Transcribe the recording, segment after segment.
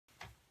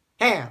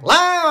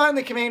Hello, I'm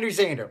the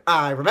CommanderZander.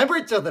 I remember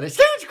it so that a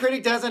stage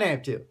critic doesn't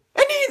have to.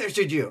 And neither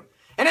should you.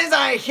 And as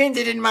I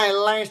hinted in my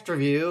last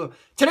review,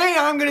 today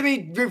I'm going to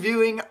be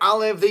reviewing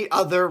Olive the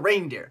Other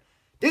Reindeer.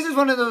 This is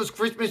one of those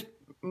Christmas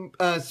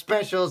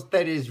specials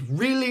that is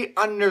really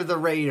under the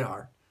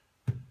radar.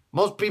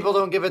 Most people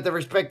don't give it the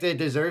respect it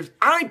deserves.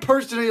 I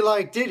personally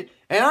liked it,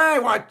 and I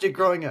watched it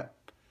growing up.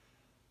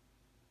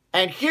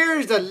 And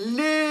here's a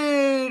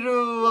little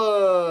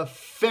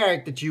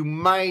fact that you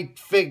might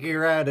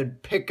figure out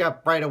and pick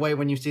up right away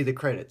when you see the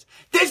credits.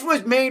 This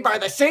was made by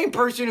the same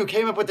person who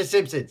came up with The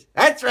Simpsons.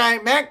 That's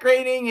right, Matt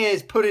Groening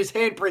has put his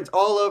handprints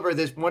all over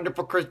this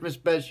wonderful Christmas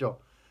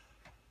special.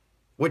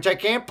 Which I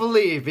can't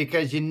believe,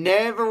 because you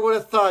never would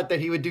have thought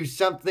that he would do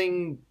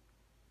something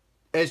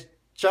as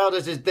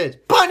childish as this.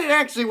 But it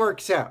actually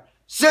works out.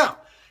 So,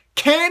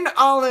 can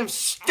Olive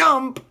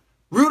stump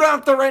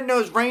Rudolph the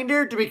Red-Nosed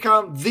Reindeer to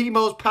become the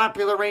most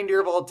popular reindeer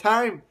of all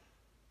time?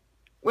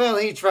 Well,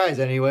 he tries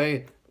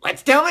anyway.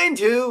 Let's delve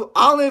into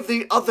Olive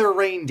the Other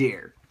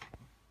Reindeer.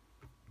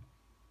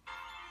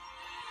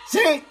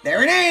 See,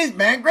 there it is,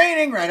 Matt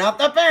Groening right off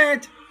the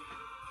bat.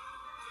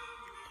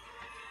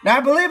 Now,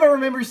 I believe I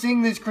remember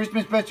seeing this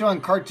Christmas special on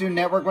Cartoon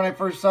Network when I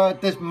first saw it.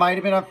 This might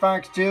have been on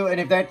Fox too, and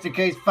if that's the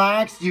case,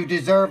 Fox, you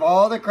deserve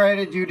all the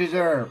credit you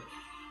deserve.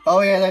 Oh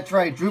yeah, that's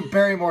right, Drew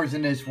Barrymore's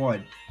in this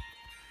one.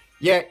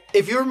 Yeah,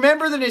 if you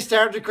remember the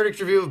Nostalgia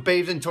Critics review of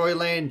Babes in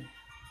Toyland,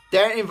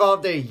 that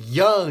involved a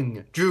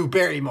young Drew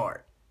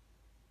Barrymore.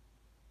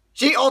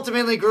 She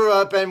ultimately grew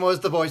up and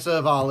was the voice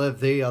of Olive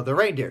the Other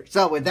Reindeer.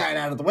 So with that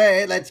out of the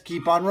way, let's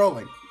keep on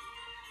rolling.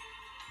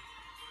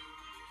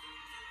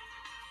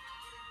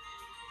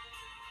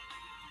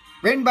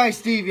 Written by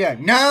Steve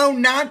Young. No,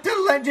 not the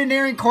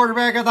legendary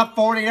quarterback of the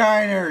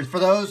 49ers, for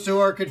those who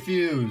are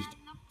confused.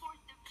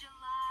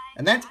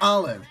 And that's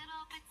Olive.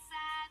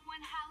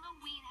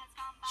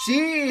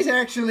 She is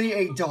actually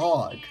a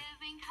dog.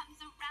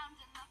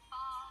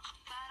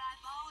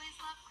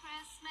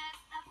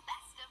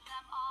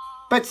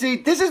 But see,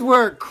 this is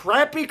where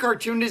crappy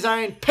cartoon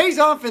design pays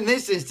off in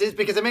this instance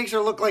because it makes her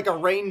look like a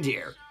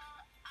reindeer.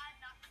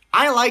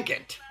 I like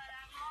it.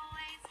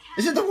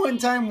 This is the one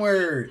time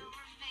where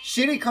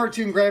shitty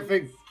cartoon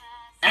graphic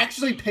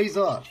actually pays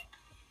off.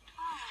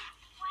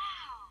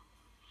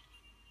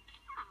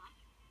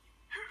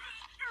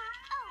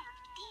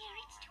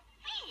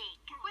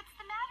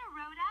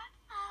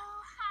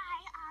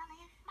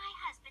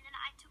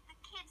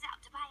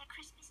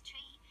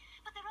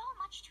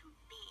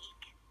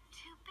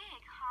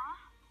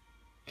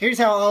 Here's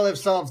how Olive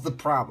solves the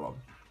problem.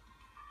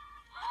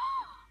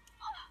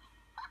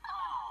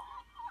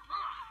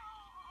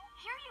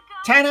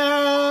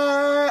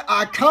 Ta-da!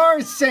 A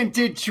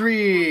car-scented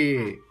tree!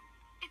 It's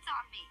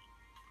on me.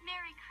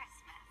 Merry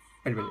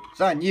Christmas. Wait a minute,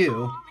 it's on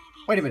you?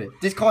 Wait a minute,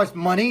 this costs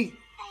money?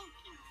 Thank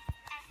you.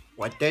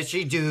 What does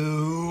she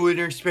do in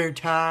her spare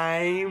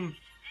time?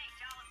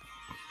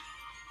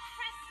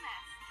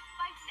 Christmas,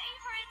 my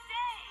favorite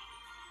day.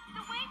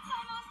 The wait's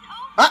almost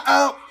over.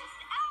 Uh-oh!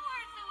 Just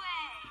hours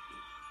away.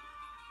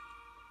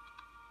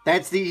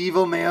 That's the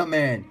evil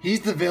mailman.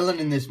 He's the villain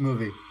in this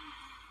movie.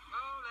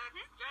 Rolex,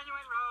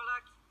 genuine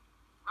Rolex.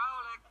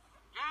 Rolex,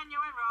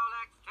 genuine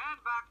Rolex, $10.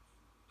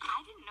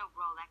 I didn't know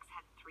Rolex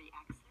had 3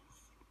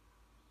 X's.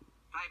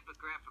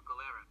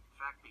 Typographical error,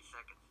 factory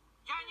seconds.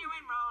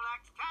 Genuine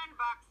Rolex, $10.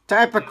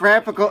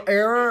 Typographical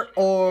error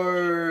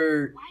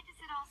or Why does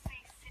it all say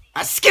city?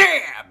 a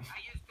scam? I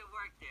used to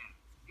work there.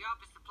 The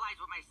office supplies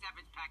were my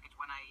severance package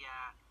when I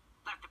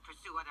left to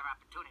pursue other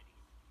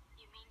opportunities.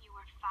 You mean you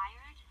were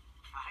fired?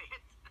 Fired?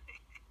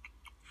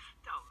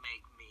 Don't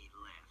make me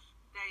laugh.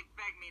 They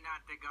begged me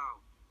not to go.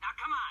 Now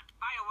come on,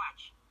 buy a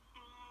watch.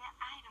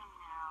 I don't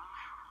know.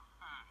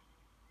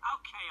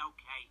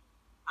 Okay.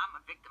 I'm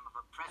a victim of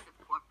oppressive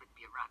corporate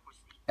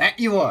bureaucracy. That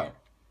you are.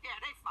 Yeah,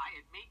 they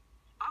fired me.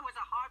 I was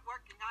a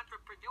hard-working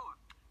entrepreneur,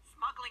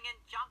 smuggling in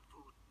junk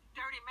food,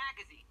 dirty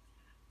magazines,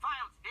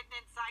 files hidden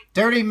inside...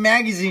 Dirty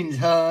magazines,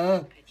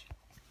 huh?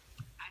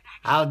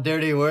 How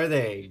dirty were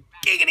they?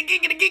 Giggity,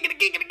 giggity, giggity,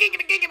 giggity,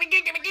 giggity, giggity,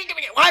 giggity,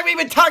 giggity. Why are we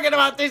even talking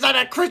about this on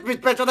a Christmas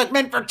special that's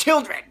meant for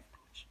children?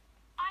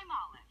 I'm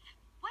Olive.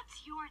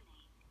 What's your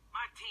name?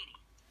 Martini.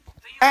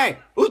 Hey,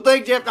 whose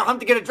legs do you have to hump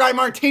to get a dry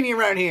martini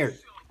around here?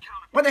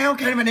 What the hell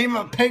kind of a name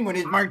of a penguin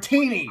is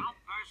Martini?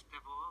 First of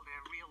all,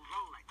 they're real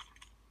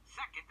Rolexes.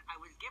 Second, I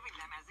was giving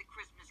them as a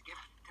Christmas gift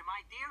to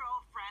my dear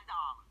old friend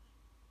Olive.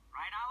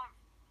 Right, Olive?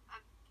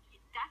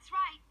 That's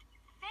right.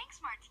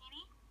 Thanks,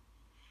 Martini.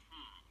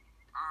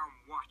 I'm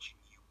watching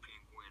you,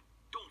 penguin.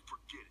 Don't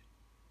forget it.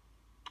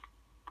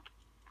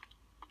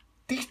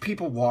 These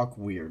people walk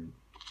weird.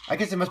 I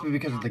guess it must be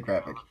because of the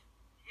graphic.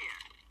 Here,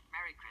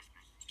 Merry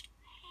Christmas.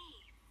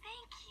 Hey,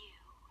 thank you.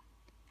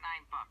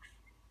 $9.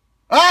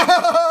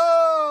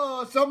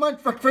 Oh, so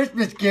much for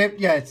Christmas gift.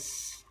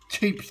 Yes,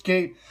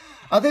 cheapskate.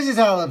 This is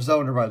Olive's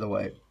owner, by the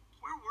way.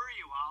 Where were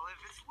you,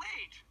 Olive? It's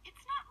late.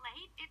 It's not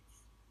late.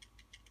 It's...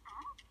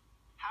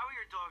 How are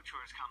your dog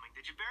chores coming?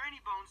 Did you bear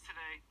any bones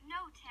today?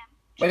 No, Tim.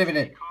 Wait a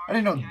minute. I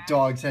didn't know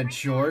dogs had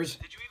chores.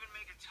 Did you even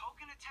make a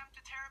token attempt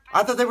to tear it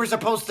I thought they were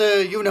supposed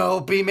to, you know,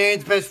 be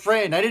man's best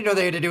friend. I didn't know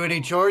they had to do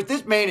any chores.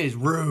 This man is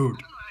rude.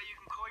 You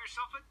can call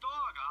yourself a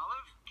dog,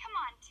 Olive. Come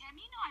on, Tim.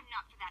 You know I'm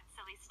not for that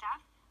silly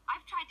stuff.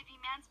 I've tried to be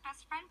man's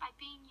best friend by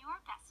being your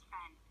best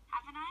friend,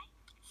 haven't I?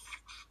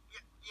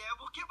 Yeah,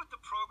 we'll get with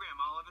the program,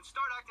 Olive, and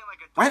start acting like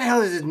a dog. Why the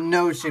hell is his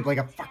nose shaped like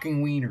a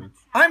fucking wiener?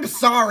 I'm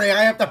sorry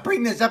I have to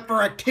bring this up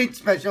for a kid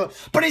special,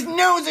 but his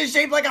nose is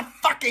shaped like a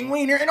fucking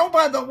wiener. And oh,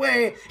 by the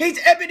way, he's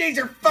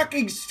Ebenezer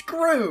fucking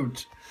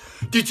Scrooge.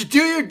 Did you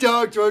do your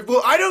dog chores?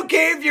 Well, I don't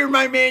care if you're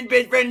my man's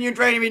best friend and you're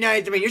trying to be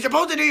nice to me. You're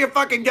supposed to do your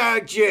fucking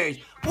dog chores.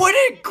 What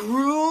a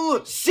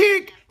cruel,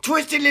 sick,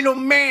 twisted little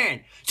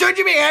man. Shouldn't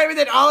you be happy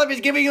that Olive is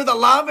giving you the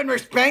love and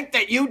respect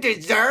that you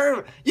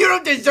deserve? You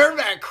don't deserve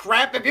that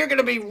crap if you're going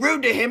to be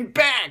rude to him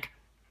back.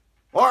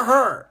 Or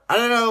her. I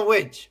don't know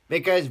which.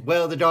 Because,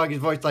 well, the dog is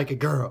voiced like a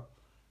girl.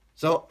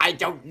 So I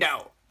don't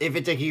know if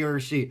it's a he or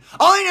a she.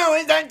 All I know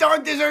is that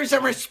dog deserves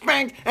some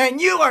respect and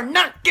you are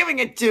not giving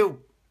it to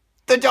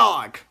the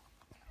dog.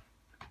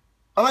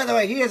 Oh, by the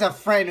way, he has a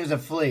friend who's a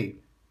flea.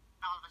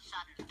 All of a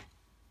sudden.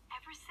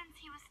 Ever since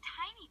he was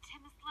tiny,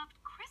 Tim has loved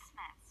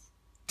Christmas.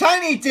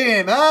 Tiny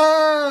Tim!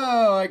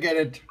 Oh, I get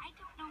it. I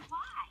don't know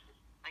why.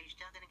 Are you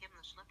still gonna give him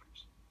the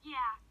slippers? Yeah,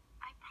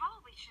 I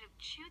probably should have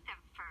chewed them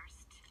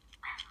first.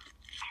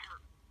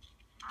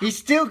 He's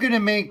still gonna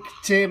make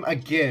Tim a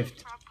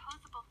gift, For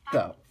opposable the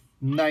thumbs.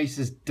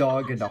 nicest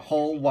dog in the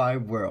whole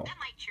wide world. That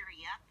might cheer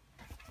you up.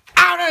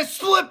 Out of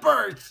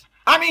slippers!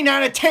 I mean,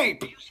 out of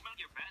tape! You smell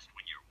your best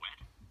when you're wet.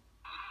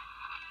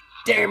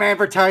 Damn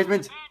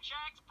advertisements! Mad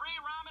Shack's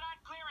pre-Ramadan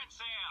clearance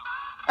sale.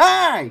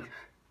 Aye!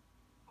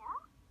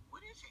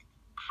 What is it?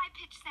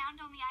 High-pitched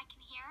sound only I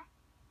can hear.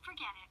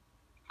 Forget it.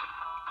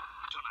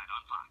 Tonight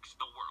on Fox,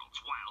 the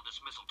world's wildest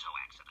mistletoe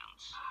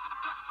accidents.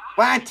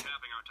 What?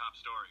 Tapping our top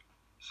story.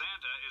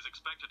 Santa is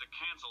expected to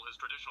cancel his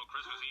traditional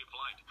Christmas Eve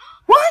flight.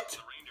 What?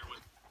 The reindeer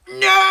was...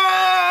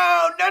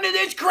 No! None of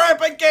this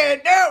crap again!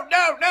 No,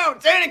 no, no!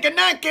 Santa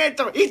cannot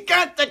cancel! He's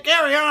got to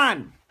carry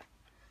on!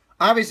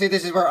 Obviously,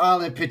 this is where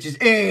Olive pitches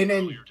in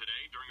and Earlier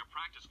today, during a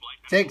practice flight,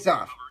 takes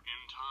off. recover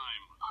in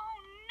time. Oh,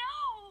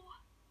 no!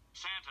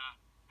 Santa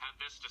had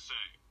this to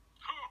say.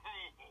 Ho, ho,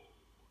 ho.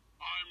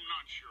 I'm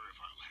not sure if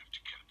I'll have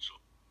to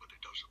cancel, but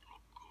it doesn't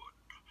look good.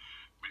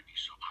 Maybe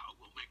somehow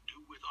we'll make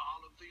do with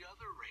all of the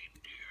other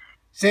reindeer.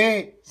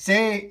 See,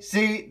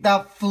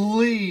 the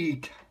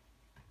fleet.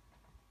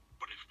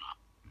 But if not,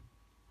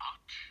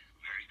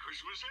 Merry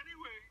Christmas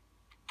anyway.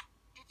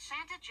 Did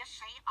Santa just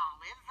say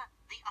Olive,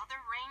 the other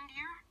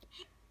reindeer?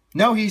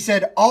 No, he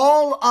said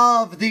all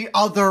of the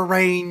other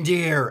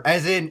reindeer,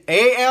 as in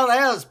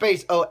ALL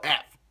space OF.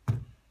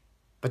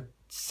 But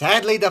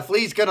sadly, the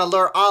fleet's gonna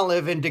lure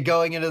Olive into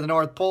going into the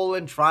North Pole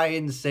and try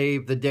and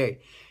save the day.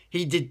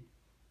 He did...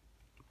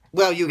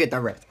 Well, you get the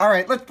rest.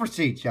 Alright, let's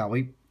proceed, shall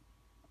we?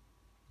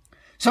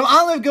 So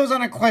Olive goes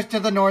on a quest to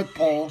the North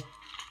Pole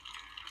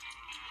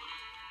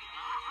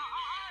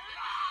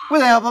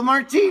with the help of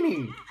Martini. You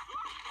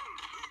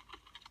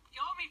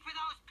owe me for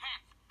those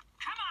pets.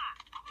 Come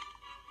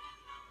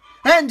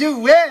on. And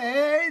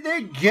away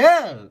they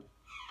go.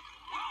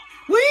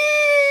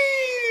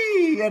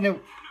 Whee! And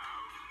it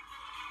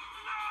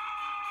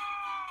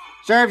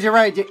serves you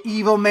right, you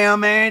evil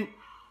mailman.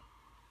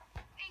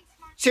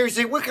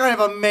 Seriously, what kind of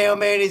a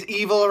mailman is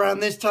evil around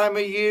this time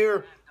of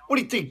year? What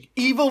do you think,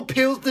 evil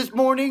pills this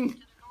morning?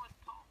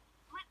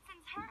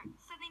 Blitzen hurt,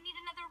 so they need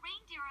another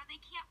reindeer or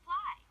they can't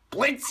fly.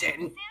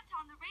 Blitzen? Santa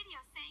on the radio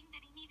saying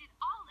that he needed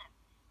Olive,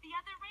 the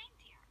other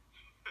reindeer.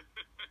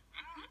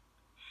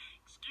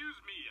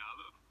 Excuse me,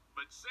 Olive,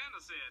 but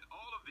Santa said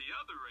all of the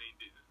other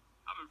reindeer.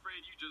 I'm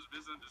afraid you just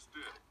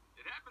misunderstood.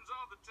 It happens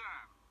all the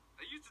time.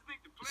 I used to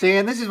think the plan... See,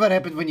 and this is what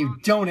happens when you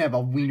don't have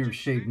a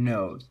wiener-shaped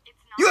nose.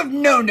 You have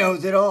no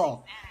nose at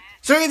all.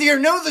 So either your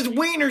nose is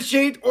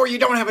wiener-shaped or you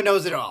don't have a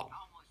nose at all.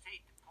 Almost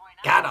hate to point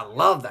out. Gotta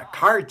love the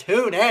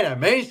cartoon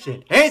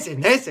animation. Isn't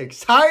this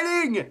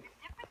exciting?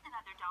 Different than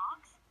other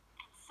dogs,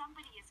 and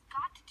somebody has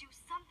got to do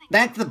something.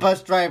 That's the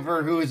bus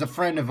driver who is a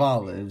friend of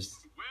Olive's.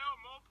 Well,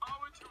 more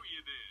power to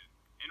you then.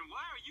 And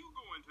why are you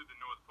going to the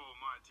North Pole,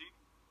 Martini?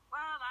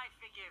 Well, I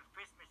figure if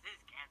Christmas is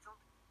canceled,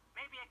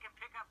 maybe I can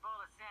pick up all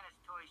of Santa's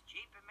toys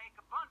cheap and make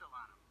a bundle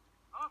on them.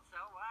 Also,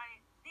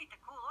 I need to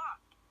cool off.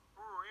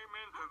 Oh,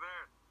 amen to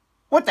that.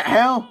 What the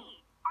hell? Hey,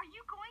 are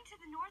you going to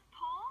the North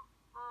Pole?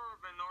 Oh,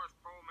 the North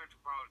Pole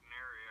metropolitan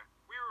area.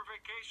 We were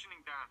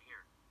vacationing down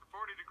here. The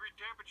 40-degree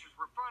temperatures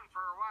were fun for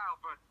a while,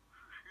 but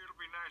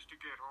it'll be nice to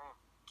get home.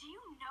 Do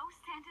you know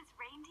Santa's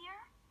reindeer?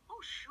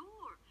 Oh,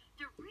 sure.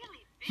 They're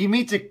really big. He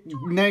meets a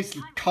nice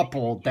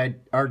couple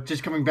that are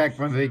just coming back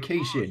from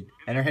vacation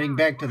and are heading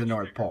back to the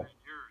North Pole.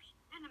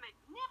 And a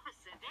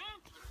magnificent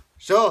antler.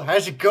 So,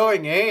 how's it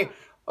going, eh?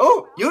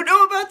 Oh, you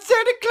know about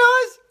Santa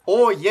Claus?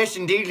 Oh, yes,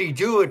 indeed we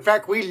do. In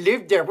fact, we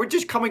lived there. We're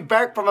just coming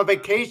back from a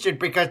vacation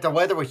because the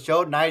weather was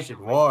so nice and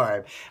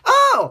warm.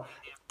 Oh,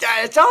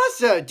 that's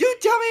awesome. Do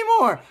tell me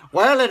more.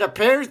 Well, it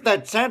appears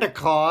that Santa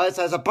Claus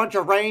has a bunch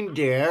of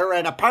reindeer,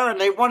 and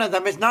apparently one of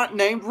them is not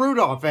named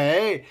Rudolph,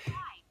 eh?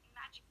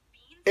 Magic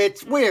beans.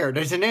 It's weird,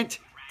 isn't it?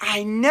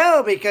 I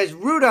know, because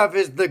Rudolph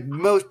is the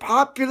most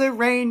popular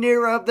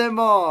reindeer of them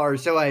all, or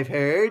so I've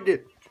heard. You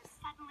just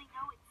suddenly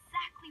know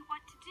exactly what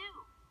to do.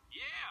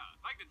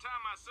 Yeah, like the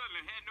time I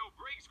suddenly had no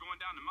brakes going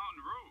down the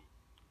mountain road.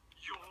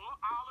 You're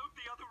Olive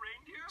the Other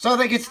Reindeer? So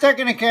they get stuck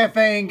in a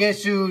cafe, and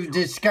guess who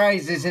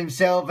disguises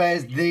himself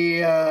as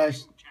the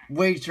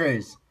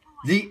waitress?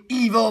 The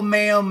evil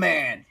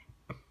mailman.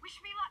 Wish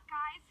me luck,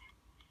 guys.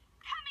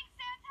 Coming,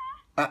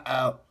 Santa!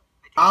 Uh-oh.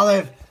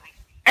 Olive,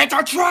 it's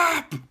a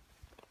trap!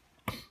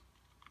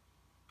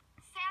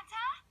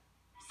 Santa?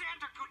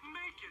 Santa couldn't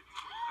make it.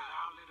 But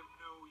I'll let him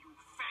know you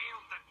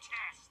failed the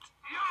test.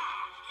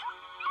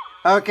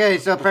 Okay,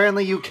 so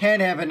apparently you can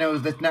have a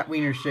nose that's not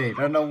wiener shaped.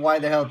 I don't know why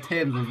the hell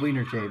Tim's was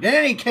wiener shaped. In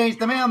any case,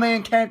 the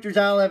mailman captures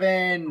Olive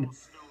and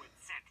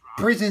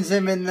prisons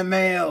him in the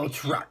mail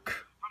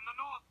truck. From the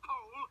North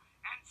Pole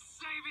and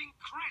saving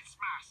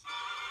Christmas.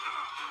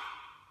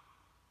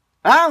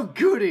 Oh,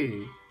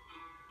 goody!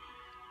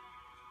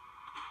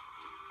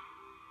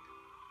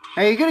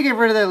 Hey, you gotta get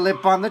rid of that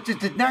lip balm. That just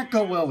did not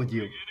go well with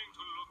you. Beginning to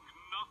look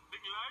nothing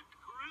like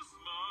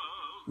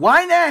Christmas.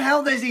 Why the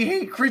hell does he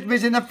hate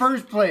Christmas in the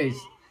first place?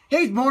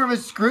 He's more of a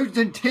Scrooge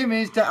than Tim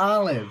is to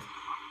Olive.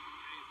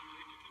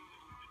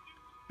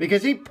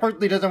 Because he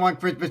personally doesn't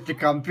want Christmas to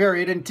come,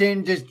 period, and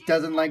Tim just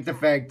doesn't like the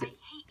fact I that...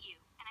 hate you,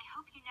 and I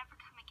hope you never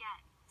come again.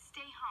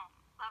 Stay home.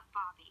 Love,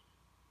 Bobby.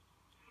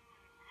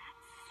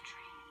 That's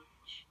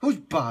strange. Who's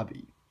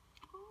Bobby?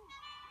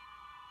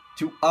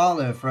 To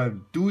Olive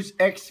from Deus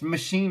Ex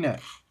Machina. Hey,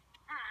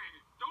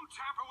 don't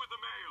tamper with the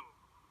mail.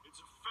 It's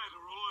a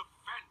federal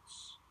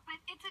offense. But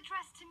it's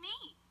addressed to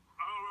me.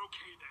 Oh,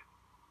 okay then.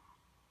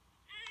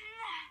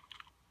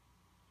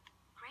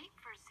 Great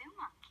for zoo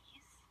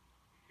monkeys.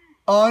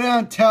 Oh,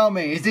 don't tell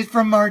me. Is this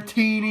from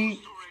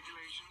Martini? Postal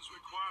regulations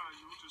require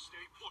you to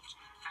stay put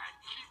and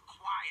keep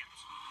quiet.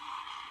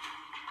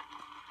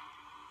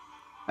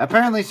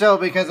 Apparently so,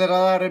 because it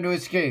allowed him to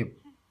escape.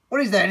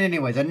 What is that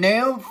anyways? A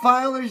nail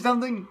file or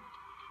something?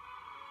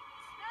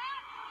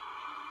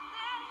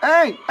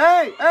 Hey,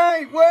 hey,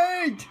 hey,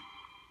 wait!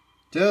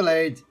 Too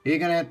late. He's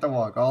gonna have to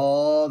walk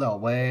all the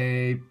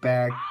way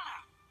back.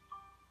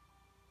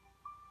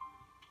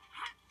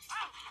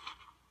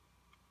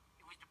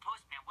 It was the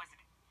postman, wasn't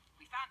it?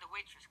 We found the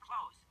waitress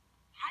clothes.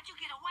 How'd you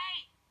get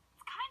away?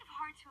 It's kind of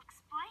hard to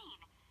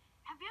explain.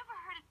 Have you ever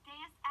heard of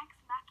Deus Ex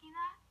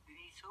Machina?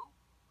 These who?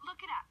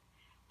 Look it up.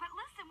 But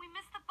listen, we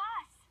missed the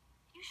bus.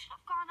 You should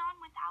have gone on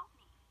without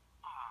me.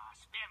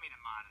 Spare me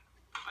the monitor.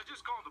 I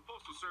just called the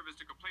postal service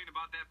to complain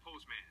about that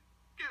postman.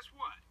 Guess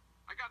what?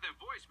 I got their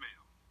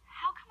voicemail.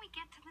 How can we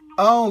get to the north?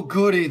 Oh,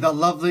 goody, the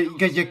lovely...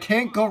 Because you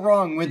can't go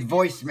wrong with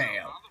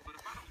voicemail.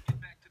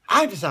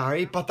 I'm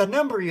sorry, but the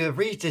number you have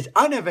reached is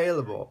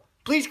unavailable.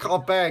 Please call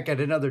back at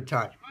another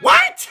time.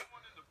 What?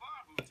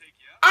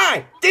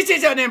 Hi, this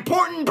is an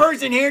important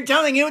person here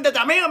telling you that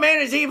the mailman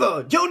is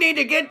evil. You need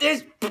to get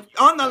this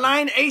on the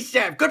line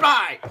ASAP.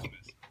 Goodbye.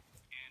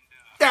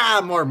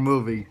 Ah, more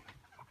movie.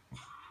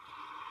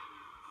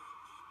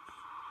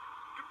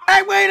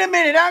 Hey, wait a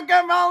minute. How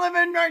come Olive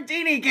and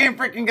Martini can't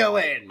freaking go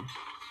in?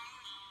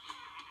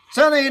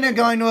 So they end up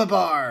going to a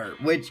bar,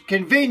 which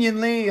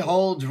conveniently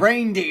holds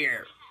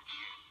reindeer.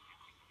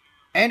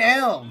 And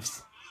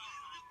elves.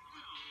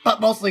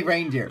 But mostly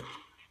reindeer.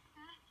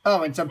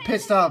 Oh, and some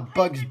pissed off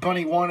Bugs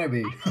Bunny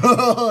wannabe. Holy. So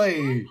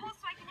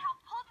I can help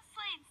pull the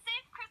sleigh and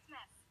save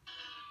Christmas.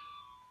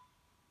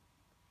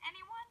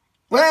 Anyone?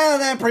 Well,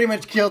 that pretty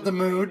much killed the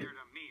mood. Here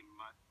to me,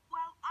 mutt.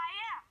 Well, I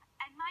am,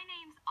 and my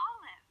name's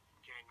Olive.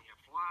 Can you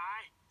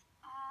fly?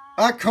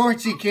 Of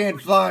course he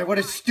can't fly. What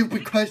a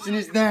stupid question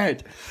is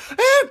that?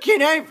 Oh,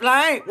 can I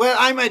fly? Well,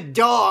 I'm a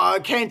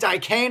dog, hence I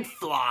can't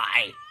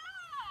fly.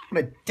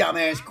 What a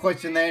dumbass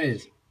question that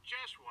is.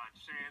 Just what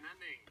Santa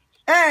needs.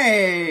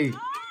 Hey!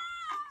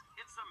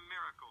 It's a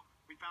miracle.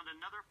 We found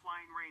another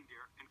flying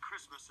reindeer, and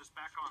Christmas is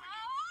back on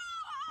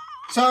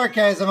again.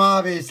 Sarcasm,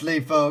 obviously,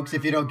 folks,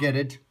 if you don't get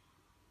it.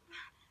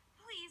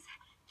 Please,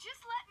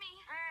 just let me.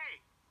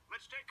 Hey,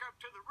 let's take her up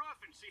to the roof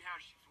and see how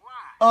she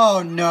flies.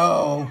 Oh,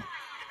 no.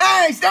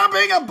 Hey, stop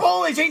being a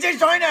bully. He's just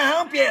trying to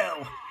help you.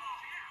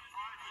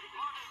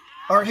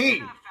 Or he.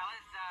 Fellas,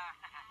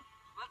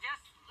 we'll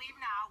just leave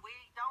now. We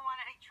don't want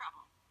any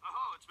trouble.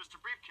 Oh, it's Mr.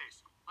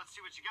 Briefcase. Let's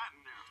see what you got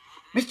in there.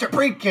 Mr.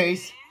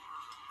 Briefcase.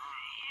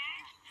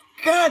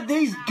 God,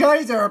 these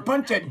guys are a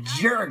bunch of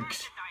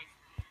jerks.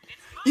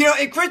 You know,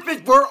 if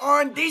Christmas were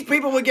on, these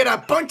people would get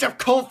a bunch of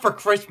coal for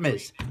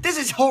Christmas. This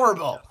is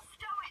horrible.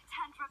 Stow it,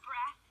 Tundra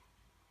Breath.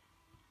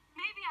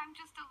 Maybe I'm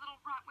just a little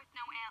runt with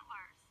no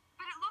antlers,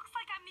 but it looks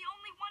like I'm the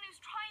only one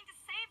who's trying to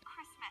save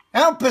Christmas.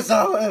 Help us,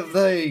 Olive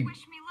the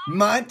Wish me luck.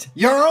 mutt.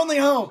 Your only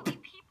hope. There's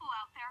people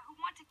out there who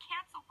want to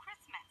cancel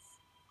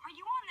Christmas. Are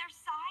you on their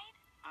side?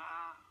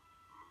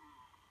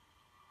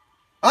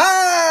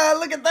 Ah,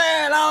 look at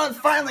that. Olive's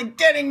finally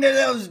getting to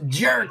those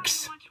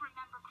jerks. I want to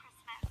remember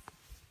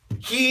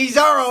Christmas. He's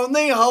our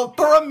only hope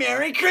for a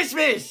Merry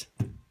Christmas.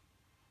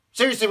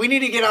 Seriously, we need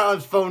to get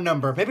Olive's phone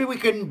number. Maybe we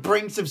can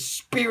bring some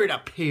spirit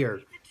up here.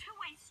 It's a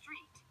two-way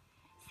street.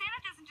 Santa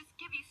doesn't just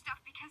give you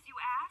stuff because you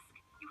ask.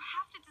 You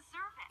have to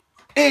deserve it.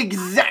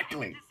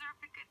 Exactly. Deserve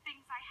the good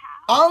things I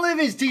have. Olive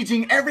is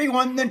teaching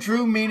everyone the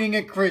true meaning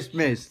of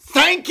Christmas.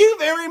 Thank you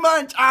very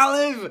much,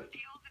 Olive. Deal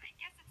that I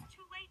guess it's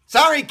too late.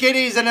 Sorry,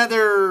 kiddies,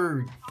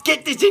 another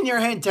get this in your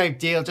head type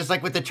deal, just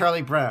like with the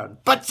Charlie Brown.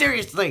 But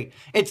seriously,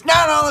 it's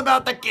not all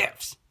about the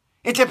gifts.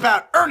 It's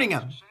about earning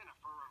them.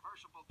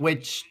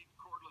 Which,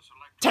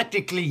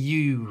 technically,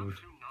 you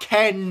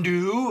can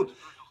do.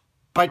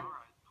 But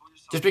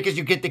just because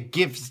you get the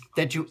gifts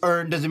that you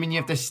earn doesn't mean you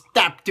have to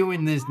stop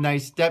doing this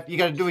nice stuff. You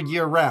gotta do it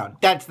year round.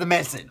 That's the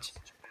message.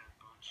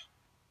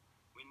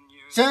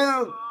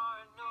 So...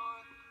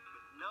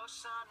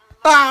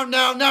 Oh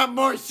no, not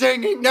more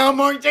singing! No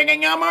more singing!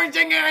 No more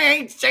singing! I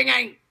hate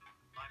singing!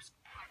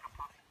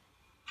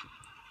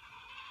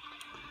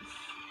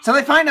 So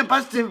they find a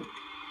bus to...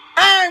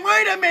 Hey,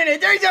 wait a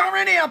minute! There's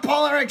already a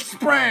Polar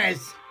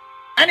Express!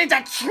 And it's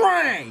a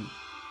train!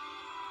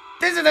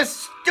 This is a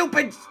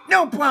stupid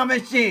snowplow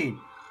machine!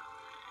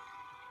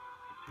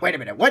 Wait a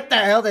minute, what the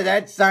hell did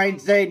that sign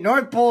say?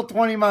 North Pole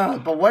 20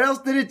 miles, but what else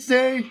did it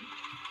say?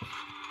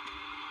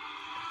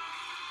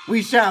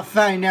 We shall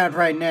find out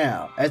right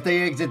now, as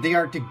they exit the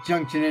Arctic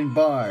Junction and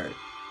bar,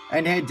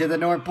 and head to the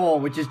North Pole,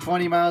 which is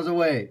 20 miles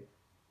away.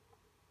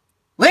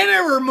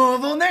 Litter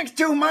removal, next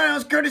 2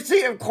 miles,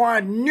 courtesy of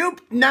Quad Noop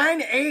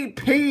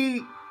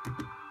 9AP.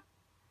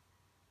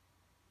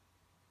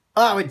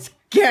 Oh, it's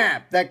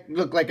Gap. That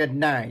looked like a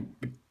 9.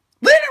 But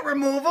litter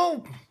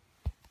removal?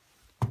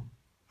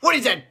 What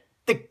is that?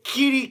 The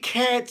kitty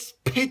cat's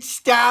pit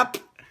stop?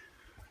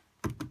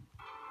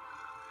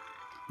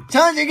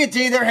 So as you can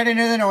see, they're heading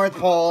to the North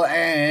Pole,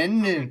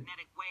 and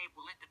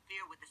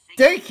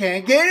they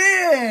can't get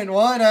in.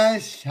 What a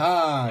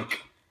shock.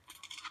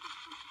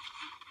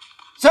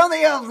 So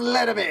the elves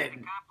let them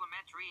in.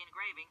 Complimentary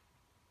engraving.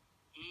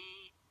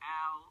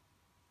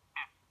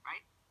 E-L-F,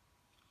 right?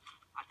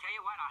 I'll tell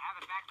you what, I'll have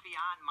it back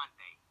beyond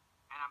Monday.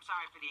 And I'm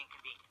sorry for the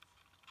inconvenience.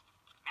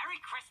 Merry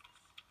Christmas.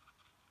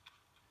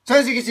 So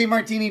as you can see,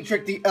 Martini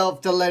tricked the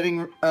elf to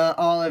letting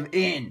Olive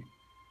in.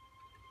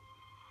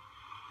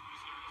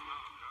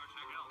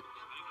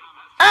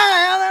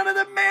 How did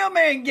the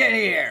mailman get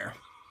here?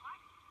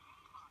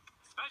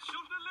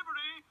 Special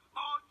delivery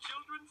for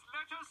children's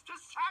letters to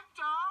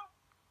Santa.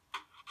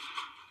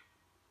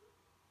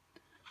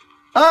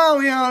 Oh,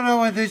 we all know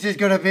what this is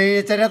gonna be.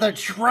 It's another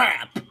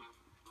trap.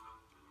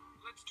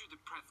 Let's do the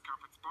press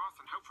conference, boss,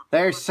 and hope for...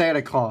 There's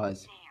Santa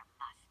Claus. There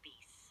must be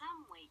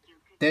some way you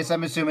could... This,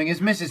 I'm assuming,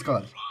 is Mrs.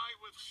 Claus. Fly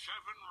with 7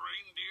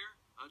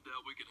 reindeer? I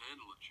doubt we can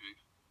handle it, Chief.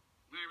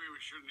 Maybe we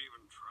shouldn't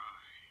even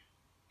try.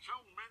 So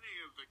many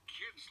of the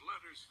kids'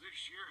 letters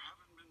this year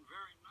haven't been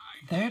very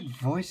nice. That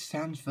voice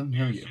sounds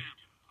familiar.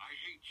 Santa, I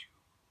hate you.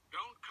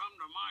 Don't come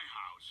to my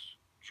house,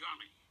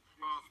 Johnny.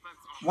 Boss,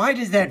 that's all. Why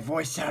does that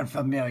voice sound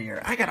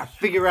familiar? I gotta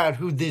figure out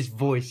who this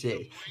voice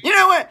is. You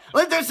know what?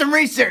 Let's do some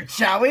research,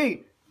 shall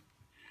we?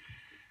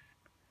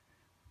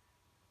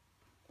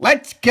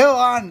 Let's go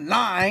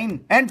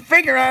online and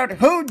figure out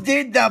who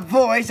did the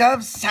voice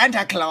of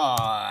Santa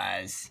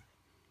Claus.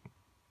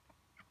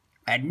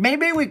 And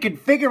maybe we can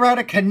figure out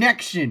a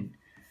connection.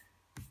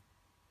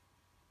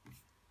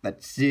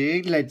 Let's see.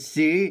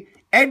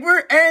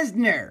 Edward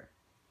Asner.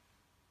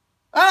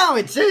 Oh,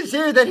 it says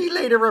here that he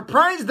later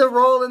reprised the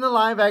role in the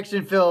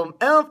live-action film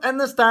Elf and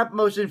the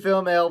stop-motion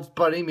film Elf's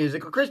Buddy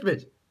Musical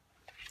Christmas.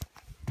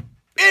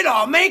 It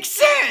all makes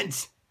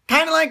sense!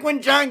 Kind of like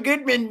when John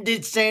Goodman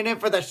did Santa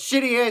for the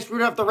shitty-ass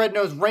Rudolph the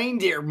Red-Nosed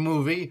Reindeer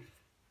movie,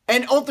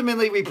 and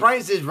ultimately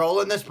reprised his role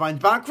in the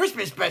SpongeBob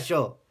Christmas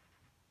special.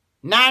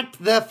 Not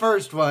the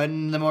first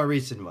one, the more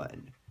recent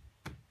one.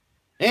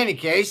 In any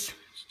case,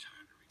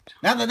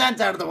 now that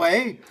that's out of the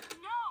way,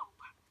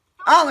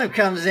 Olive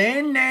comes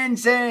in and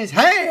says,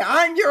 "Hey,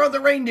 I'm your other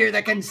reindeer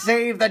that can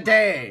save the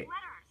day."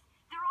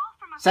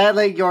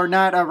 Sadly, you're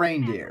not a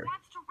reindeer.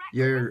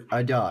 You're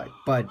a dog,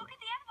 but... Look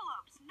at the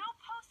envelopes. No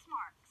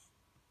postmarks.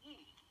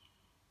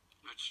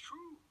 That's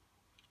true.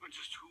 But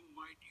just who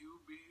might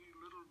you be,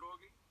 little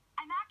doggy?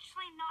 I'm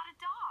actually not a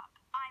dog.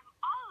 I'm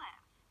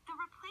Olive, the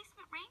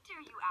replacement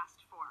reindeer you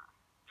asked for.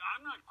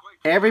 I'm not quite...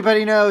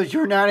 Everybody knows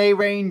you're not a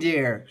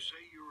reindeer. You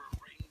say you're a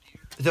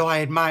reindeer? Though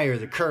I admire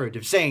the courage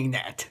of saying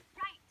that.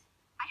 Right.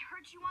 I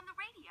heard you on the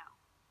radio.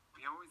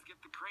 We always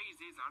get the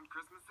crazies on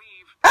Christmas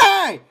Eve.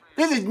 Hey!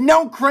 This is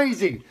no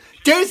crazy!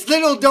 This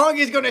little dog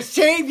is gonna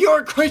save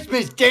your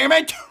Christmas, damn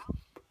it!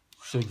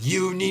 So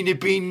you need to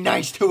be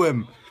nice to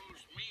him.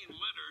 Those mean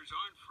letters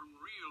aren't from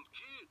real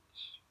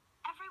kids.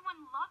 Everyone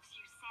loves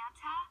you,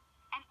 Santa.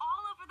 And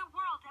all over the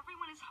world,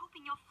 everyone is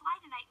hoping you'll fly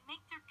tonight and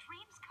make their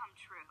dreams come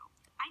true.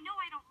 I know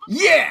I don't look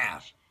Yeah!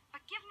 much,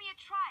 but give me a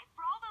try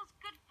for all those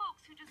good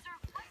folks who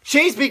deserve good.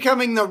 She's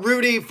becoming the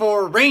Rudy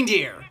for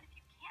reindeer. If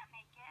you can't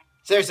make it,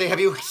 Seriously, have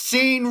you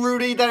seen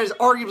Rudy? That is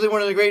arguably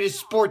one of the greatest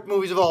sport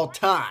movies of all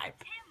time.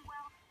 Tim,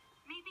 well,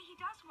 maybe he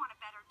does want a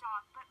better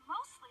dog, but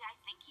mostly I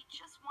think he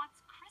just wants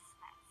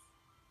Christmas.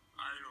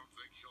 I don't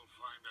think you'll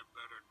find a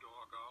better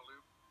dog,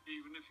 Olive,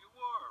 even if you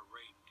are a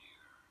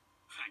reindeer.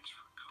 Thanks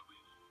for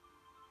coming.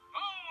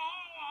 Ho, ho,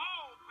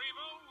 ho,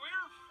 people!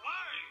 We're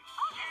flying!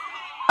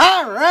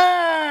 All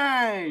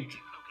right!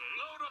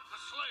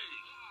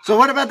 So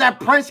what about that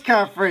press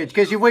conference?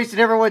 Because you wasted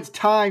everyone's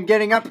time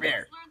getting up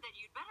here.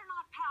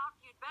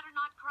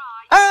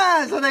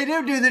 Ah, so they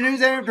do the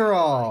news after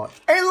all.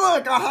 Hey,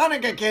 look, a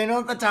Hanukkah candle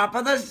at the top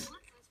of the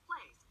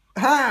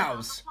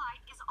house.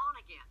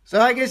 So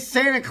I guess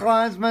Santa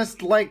Claus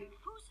must like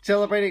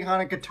celebrating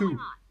Hanukkah too.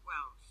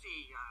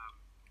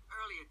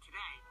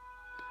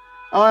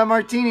 Oh, and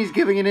Martini's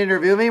giving an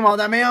interview. Meanwhile,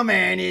 the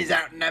mailman is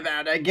out and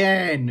about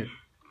again.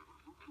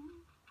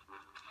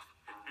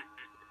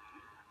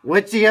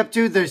 What's he up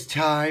to this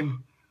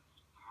time?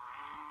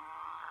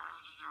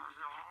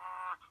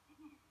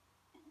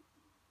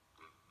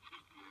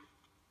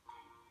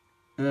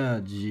 Oh,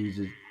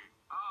 Jesus.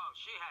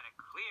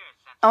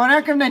 Oh, and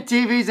how come the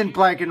TV's in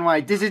black and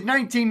white? This is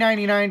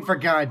 1999, for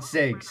God's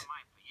sakes.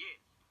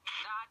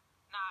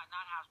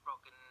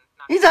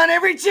 He's on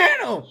every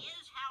channel!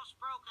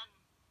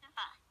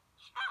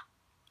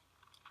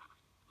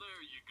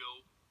 There you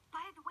go.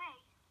 By the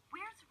way,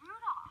 where's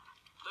Rudolph?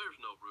 There's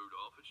no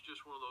Rudolph. It's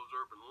just one of those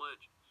urban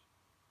legends.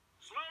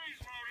 Sleigh's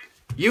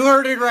loaded. You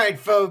heard it right,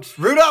 folks.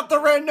 Rudolph the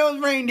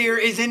Red-Nosed Reindeer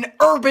is an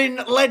urban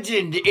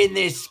legend in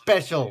this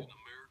special.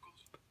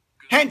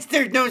 Hence,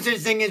 there's no such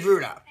thing as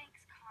Rudolph.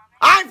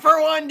 I,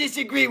 for one,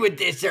 disagree with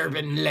this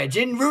urban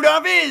legend.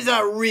 Rudolph is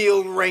a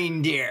real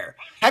reindeer.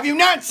 Have you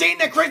not seen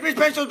the Christmas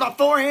specials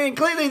beforehand?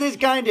 Clearly, this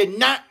guy did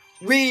not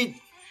read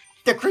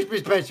the Christmas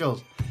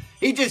specials.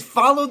 He just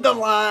followed the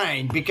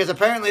line because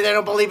apparently they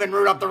don't believe in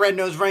Rudolph the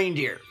Red-Nosed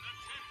Reindeer.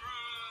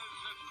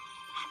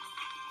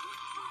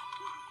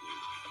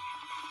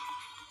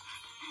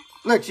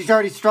 Look, she's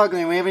already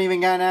struggling. We haven't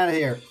even gotten out of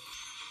here.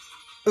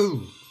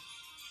 Ooh.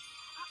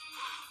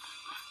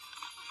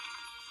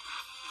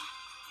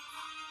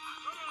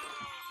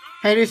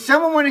 Hey, does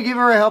someone want to give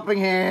her a helping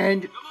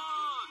hand? Come on,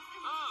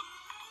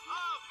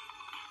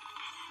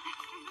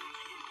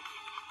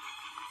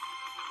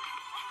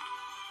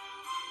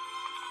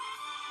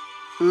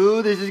 up.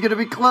 Ooh, this is going to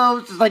be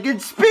close. It's like in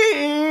speed.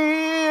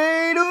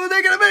 Ooh,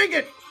 they're going to make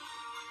it.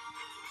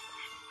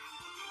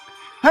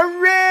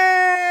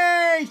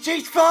 Hooray!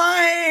 She's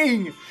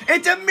flying.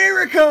 It's a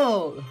miracle.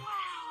 Wow. I'm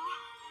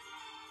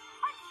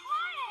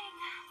flying.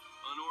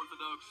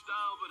 Unorthodox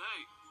style, but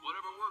hey,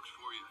 whatever works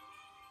for you.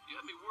 You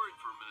had me worried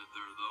for a minute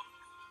there, though.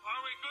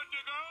 Are we good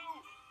to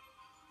go?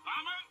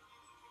 Vomit?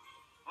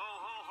 Ho,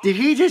 ho, ho. Did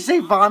he just say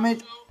vomit?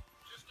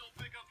 Just don't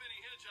pick up any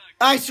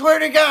hitchhikers. I swear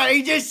to God,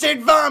 he just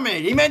said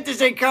vomit. He meant to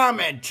say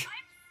comment.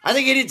 I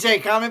think he did say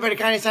comment, but it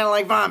kind of sounded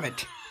like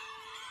vomit.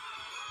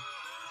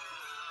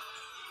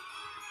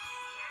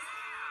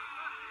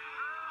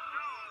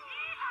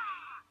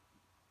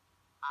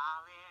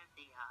 Olive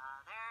the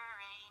Other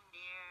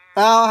Reindeer.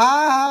 Oh,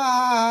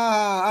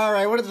 ha. All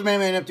right, what is the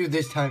man up to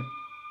this time?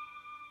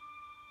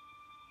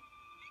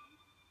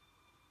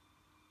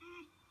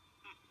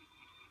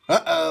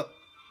 Uh-oh.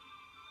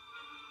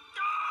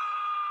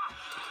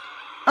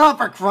 Oh,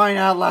 for crying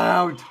out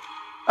loud.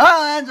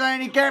 Oh, that's right.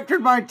 He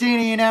captured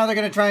Martini, and now they're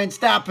going to try and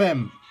stop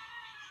him.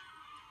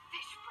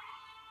 Fish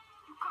breath.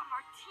 You got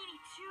Martini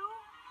too?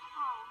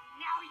 Oh,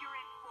 now you're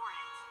in for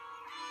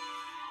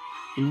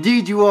it.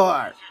 Indeed you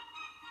are.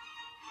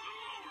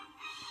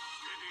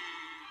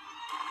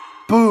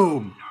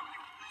 Boom.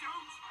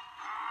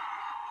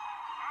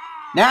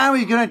 Now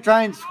he's going to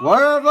try and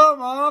swerve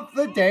him off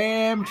the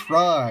damn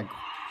truck.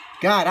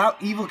 God, how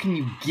evil can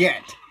you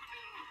get?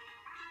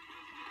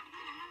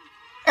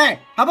 Hey,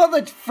 how about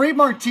let's free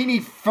Martini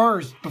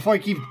first before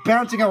he keeps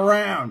bouncing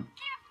around?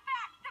 Give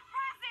back the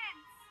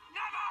presents!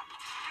 Never!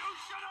 You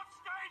should have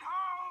stayed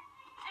home!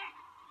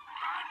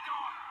 Bad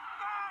dog!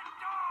 Bad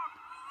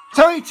dog!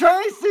 So he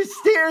tries to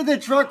steer the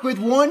truck with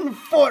 1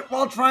 foot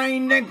while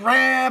trying to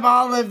grab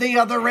Olive the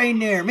Other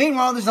Reindeer.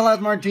 Meanwhile, this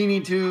allows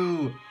Martini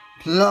to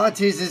plot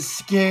his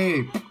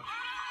escape.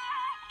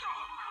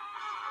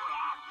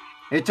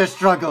 It's a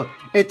struggle.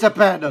 It's a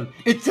battle.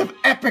 It's of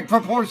epic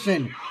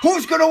proportion.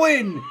 Who's gonna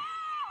win?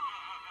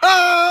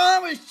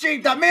 Oh, that was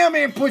cheap. The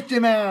mailman pushed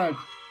him out.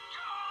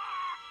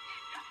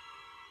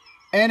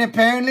 And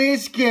apparently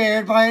he's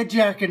scared by a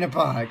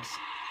jack-in-the-box.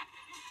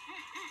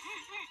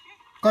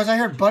 Of course, I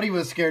heard Buddy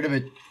was scared of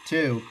it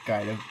too,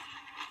 kind of.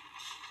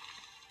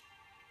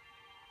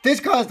 This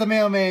caused the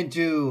mailman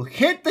to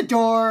hit the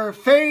door,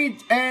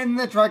 fades, and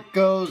the truck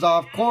goes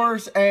off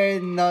course,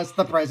 and thus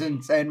the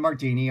presents and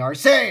Martini are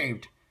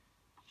saved.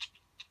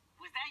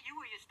 Was that you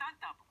or your stunt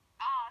double?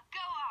 Go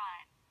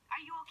on.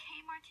 Are you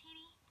okay,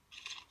 Martini?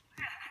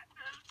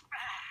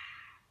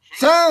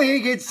 So he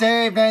gets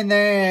saved, and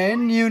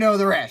then you know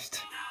the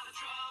rest.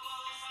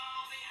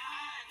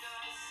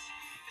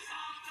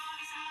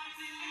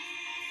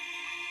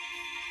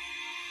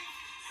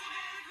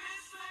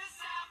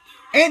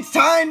 It's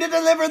time to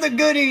deliver the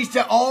goodies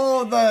to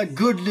all the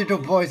good little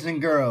boys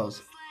and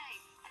girls.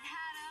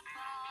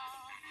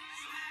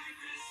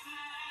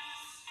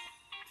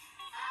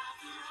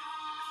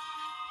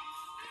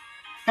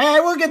 Hey,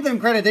 we'll give them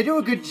credit. They do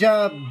a good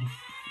job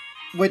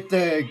with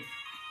the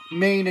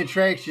main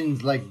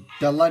attractions like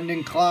the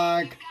London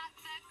Clock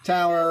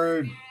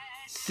Tower,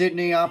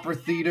 Sydney Opera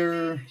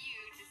Theatre,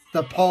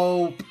 the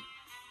Pope,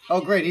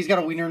 Oh, great. He's got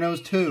a wiener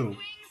nose, too. Wings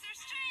or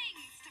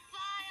strings to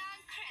fly on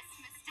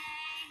Christmas Day.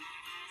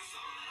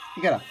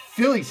 You got a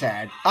Philly's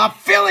hat. A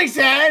Philly's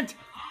hat?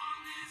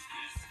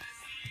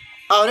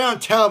 Oh,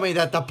 don't tell me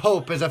that the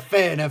Pope is a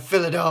fan of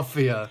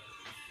Philadelphia.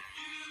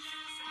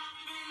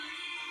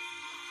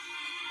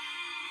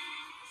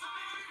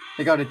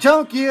 They go to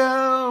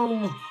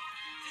Tokyo.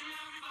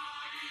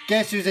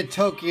 Guess who's at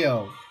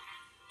Tokyo?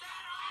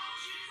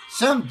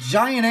 Some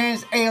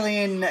giant-ass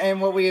alien and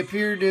what we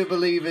appear to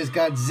believe is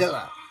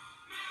Godzilla.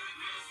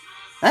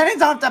 And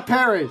it's off to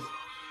Paris.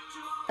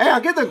 Hey, I'll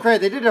give them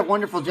credit. They did a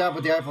wonderful job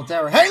with the Eiffel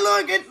Tower. Hey,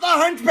 look, it's the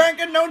Hunchback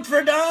of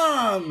Notre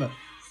Dame.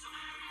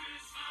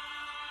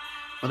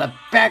 With a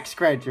back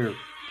scratcher.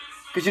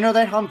 Because you know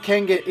that hump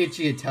can get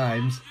itchy at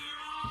times.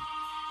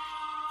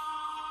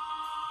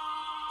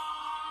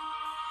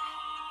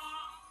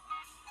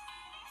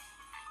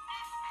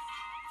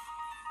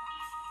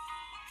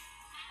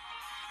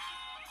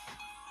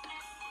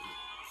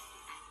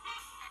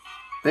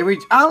 They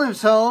reach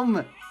Olive's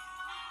home,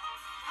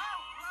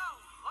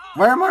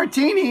 where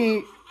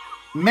Martini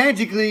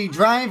magically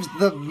drives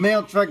the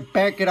mail truck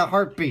back at a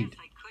heartbeat.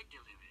 I could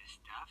deliver this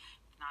stuff.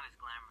 Not as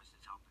glamorous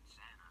as helping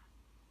Santa.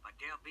 But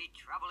there'll be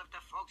trouble if the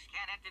folks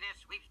can't enter their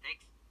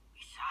sweepstakes.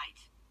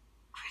 Besides,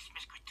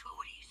 Christmas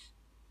gratuities.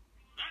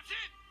 That's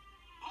it.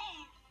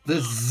 Oh,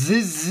 The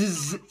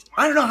Ziz.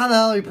 I don't know how the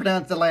hell you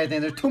pronounce the last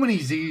name. There's too many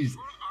Z's.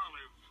 for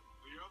Olive,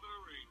 the other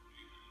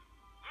reindeer.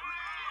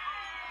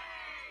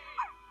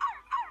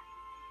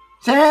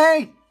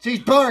 Say, she's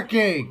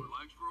barking.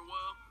 Relax for a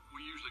while.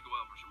 We usually go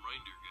out for some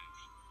reindeer games.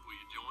 Will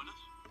you join us?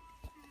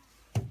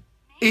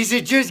 Is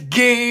it just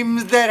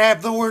games that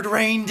have the word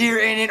reindeer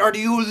in it, or do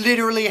you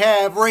literally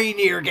have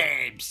reindeer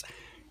games?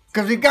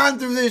 Because we've gone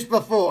through this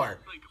before.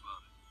 Think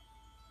about it.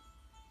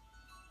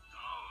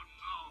 Oh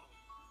no,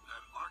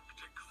 that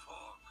Arctic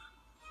fog.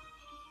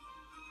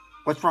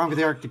 What's wrong with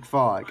the Arctic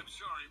fog? I'm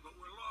sorry, but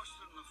we're lost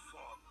in the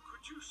fog.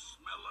 Could you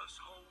smell us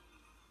home?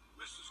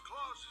 Mrs.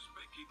 Claus is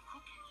making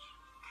cookies.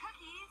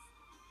 Cookies?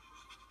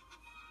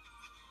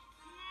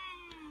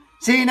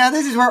 See, now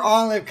this is where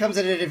Olive comes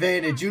at an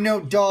advantage. You know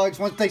dogs,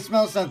 once they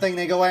smell something,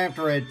 they go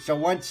after it. So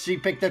once she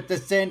picked up the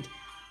scent,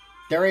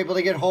 they're able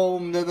to get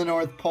home to the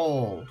North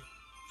Pole.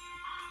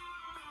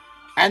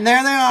 And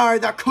there they are,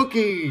 the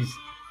cookies.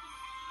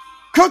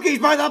 Cookies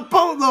by the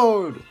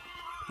boatload.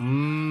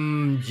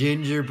 Mmm,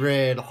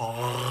 gingerbread. The other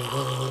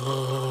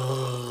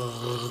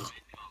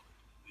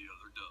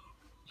dog.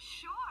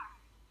 Sure.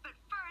 But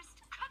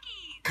first,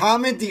 cookies.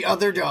 Comment the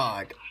other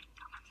dog.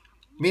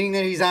 Meaning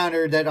that he's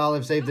honored that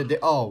Olive saved the day.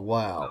 Oh,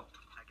 wow.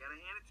 I gotta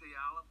hand it to you,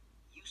 Olive.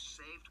 You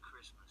saved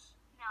Christmas.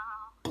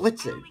 No.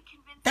 Blitzen. Only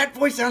convinced That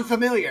voice sounds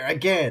familiar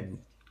again.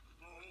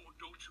 Oh,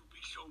 don't you be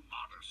so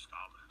modest,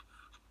 Olive.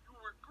 You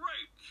were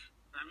great.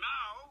 And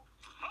now,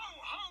 ho,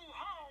 ho,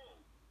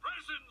 ho!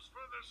 Presents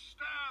for the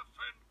staff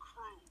and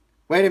crew.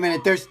 Wait a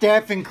minute, there's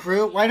staff and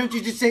crew? Why don't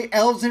you just say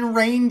elves and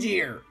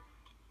reindeer?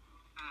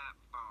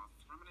 Both.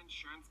 From an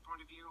insurance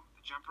point of view,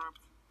 the jump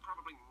rope's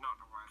probably not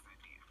a wise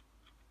idea.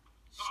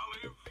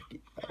 Olive,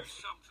 here's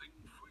something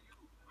for you.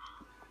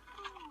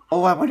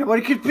 Oh, I wonder what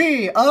it could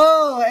be.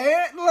 Oh,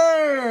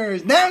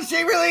 antlers! Now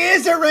she really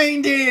is a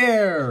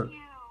reindeer! you.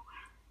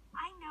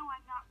 I know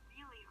I'm not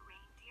really a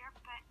reindeer,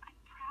 but I'm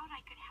proud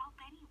I could help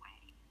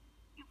anyway.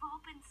 You've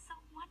all been so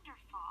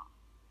wonderful.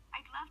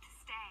 I'd love to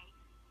stay,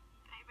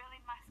 but I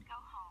really must go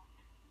home.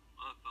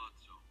 I thought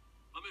so.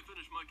 Let me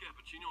finish my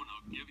cappuccino and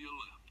I'll give you a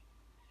lift.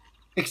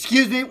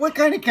 Excuse me, what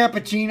kind of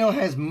cappuccino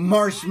has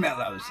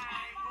marshmallows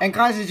and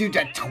causes you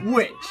to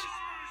twitch? Bye.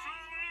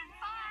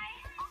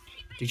 I'll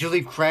keep it. Did you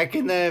leave crack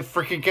in the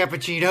freaking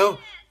cappuccino?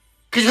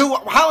 Cause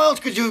how else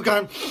could you have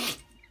gone? Look,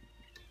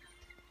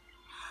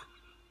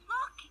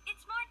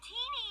 it's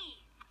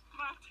Martini.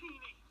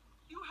 Martini,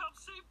 you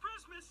helped save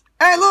Christmas.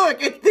 Hey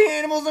look, it's the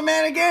animals of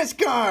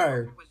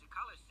Madagascar! What was the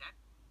color set?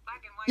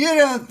 Black and white. You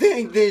don't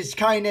think this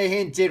kinda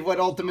hinted what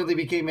ultimately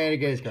became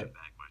Madagascar?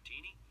 Back,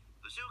 Martini.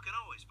 The zoo can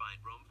always find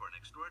room for an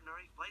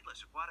extraordinary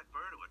flightless aquatic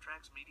bird who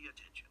attracts media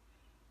attention.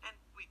 And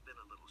we've been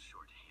a little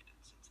short-handed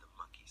since the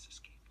monkeys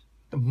escaped.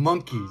 The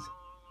monkeys.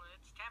 Oh,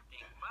 it's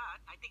tempting,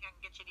 but I think I can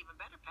get you an even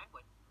better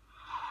penguin.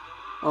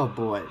 Oh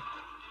boy.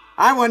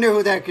 I wonder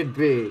who that could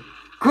be.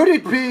 Could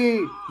it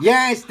be?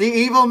 Yes, the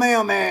evil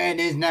mailman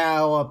is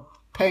now a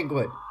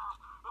penguin.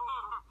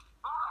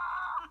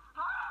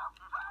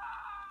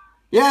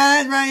 Yeah,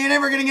 that's right. You're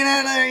never gonna get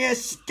out of there, you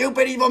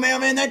stupid evil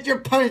mailman. That's your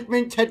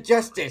punishment to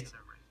justice.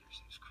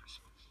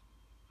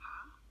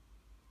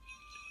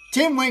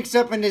 Tim wakes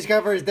up and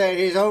discovers that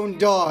his own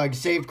dog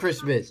saved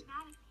Christmas.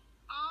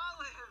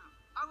 Olive,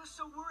 I was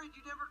so worried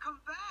you'd never come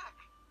back.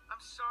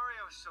 I'm sorry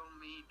I was so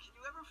mean. Can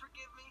you ever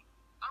forgive me?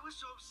 I was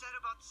so upset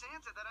about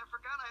Santa that I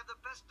forgot I have the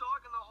best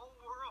dog in the whole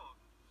world.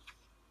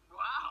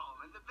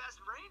 Wow, and the best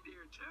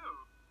reindeer, too.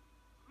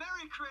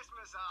 Merry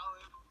Christmas,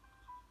 Olive.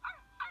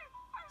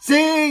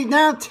 See,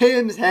 now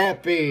Tim's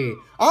happy.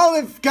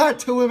 Olive got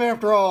to him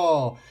after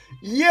all.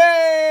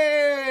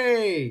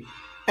 Yay!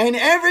 And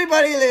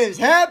everybody lives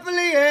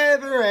happily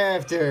ever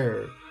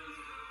after.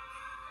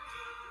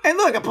 And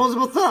look,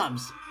 opposable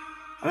thumbs.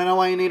 I don't know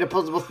why you need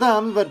opposable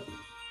thumbs, but...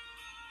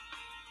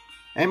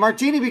 And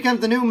Martini becomes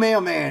the new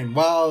mailman,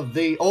 while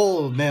the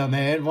old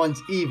mailman,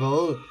 once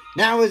evil,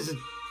 now is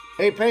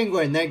a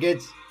penguin that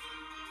gets...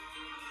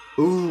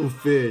 Ooh,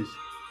 fish.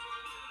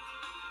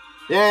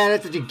 Yeah,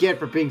 that's what you get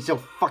for being so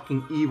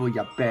fucking evil,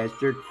 you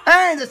bastard.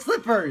 Hey, the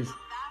slippers!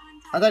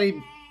 I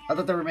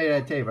thought they were made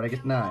out of tape, but I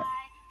guess not.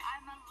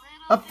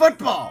 A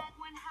football!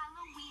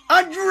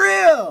 A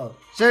drill!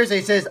 Seriously,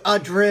 it says a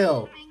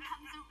drill.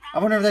 I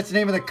wonder if that's the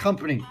name of the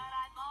company.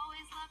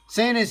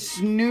 Santa's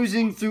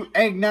snoozing through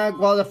eggnog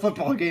while the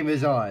football game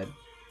is on.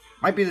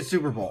 Might be the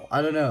Super Bowl.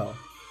 I don't know.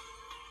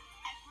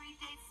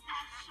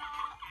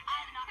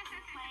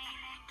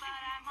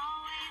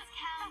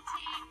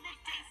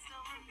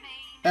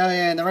 Oh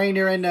yeah, and the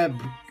reindeer end up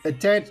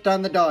attached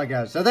on the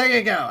doghouse. So there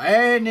you go.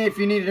 And if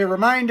you needed a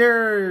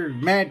reminder,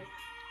 Matt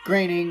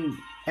Groening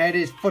had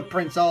his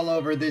footprints all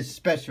over this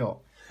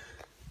special.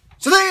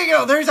 So there you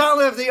go. There's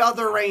Olive the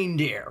Other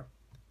Reindeer.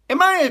 In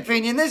my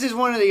opinion, this is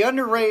one of the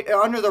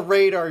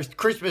under-the-radar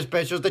Christmas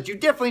specials that you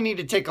definitely need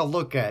to take a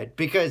look at,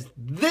 because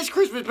this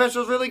Christmas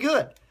special is really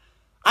good.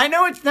 I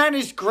know it's not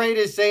as great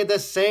as, say, the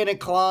Santa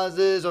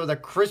Clauses or the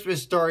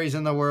Christmas stories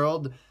in the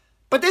world,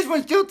 but this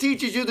one still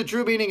teaches you the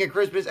true meaning of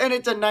Christmas, and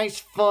it's a nice,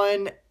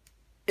 fun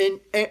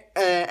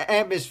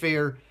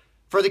atmosphere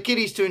for the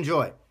kiddies to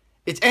enjoy.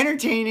 It's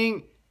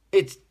entertaining,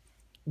 it's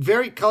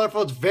very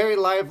colorful, it's very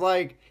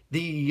lifelike,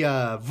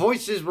 the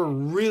voices were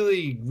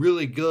really,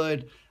 really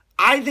good.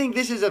 I think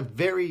this is a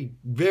very,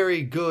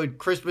 very good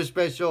Christmas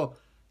special.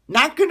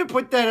 Not going to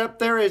put that up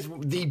there as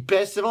the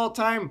best of all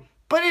time,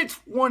 but it's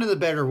one of the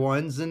better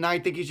ones, and I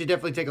think you should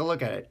definitely take a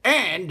look at it.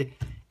 And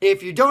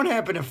if you don't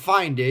happen to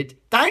find it,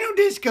 Dino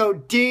Disco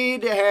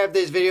did have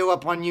this video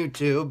up on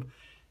YouTube,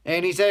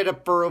 and he's had it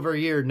up for over a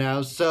year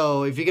now,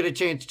 so if you get a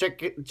chance,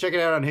 check it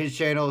out on his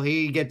channel.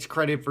 He gets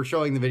credit for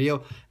showing the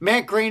video.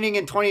 Matt Groening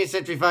and 20th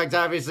Century Fox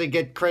obviously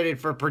get credit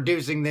for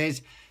producing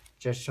this,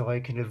 just so I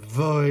can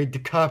avoid the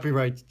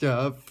copyright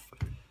stuff.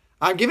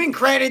 I'm giving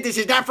credit. This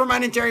is not for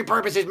monetary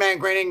purposes, Matt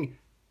Groening.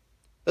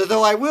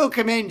 Though I will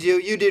commend you.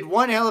 You did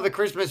one hell of a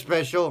Christmas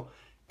special.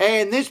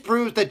 And this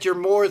proves that you're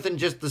more than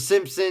just The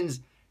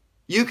Simpsons.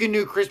 You can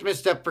do Christmas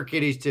stuff for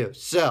kiddies too.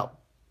 So,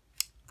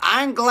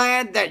 I'm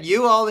glad that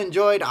you all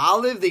enjoyed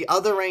Olive the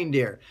Other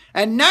Reindeer.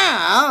 And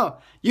now,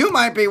 you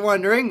might be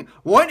wondering,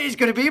 what is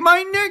going to be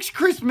my next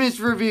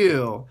Christmas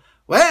review?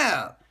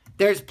 Well,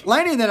 there's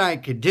plenty that I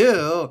could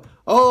do.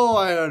 Oh,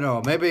 I don't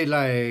know. Maybe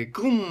like,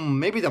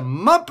 maybe the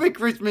Muppet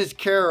Christmas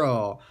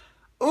Carol.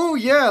 Oh,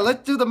 yeah,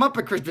 let's do the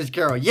Muppet Christmas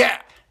Carol.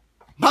 Yeah,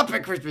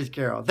 Muppet Christmas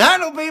Carol.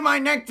 That'll be my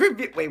next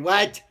review. Wait,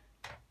 what?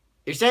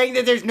 You're saying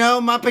that there's no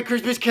Muppet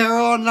Christmas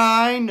Carol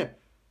online?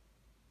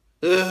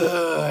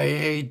 Ugh, I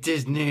hate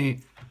Disney.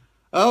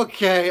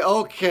 Okay.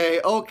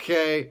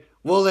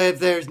 Well, if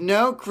there's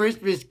no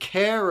Christmas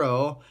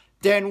Carol,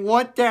 then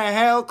what the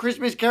hell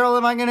Christmas Carol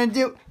am I going to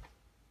do?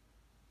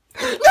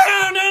 No,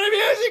 not a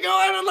musical.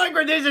 I don't like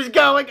where this is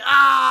going.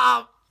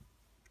 Ah!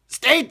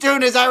 Stay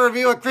tuned as I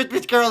review A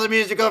Christmas Carol the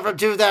musical from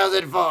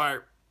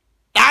 2004.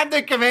 I'm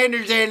the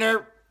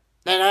CommanderZander,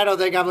 and I don't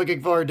think I'm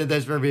looking forward to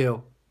this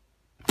review.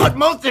 But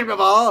most of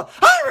all,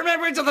 I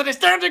remember until the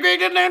nostalgic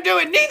great and I'm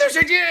doing. Neither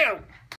should you.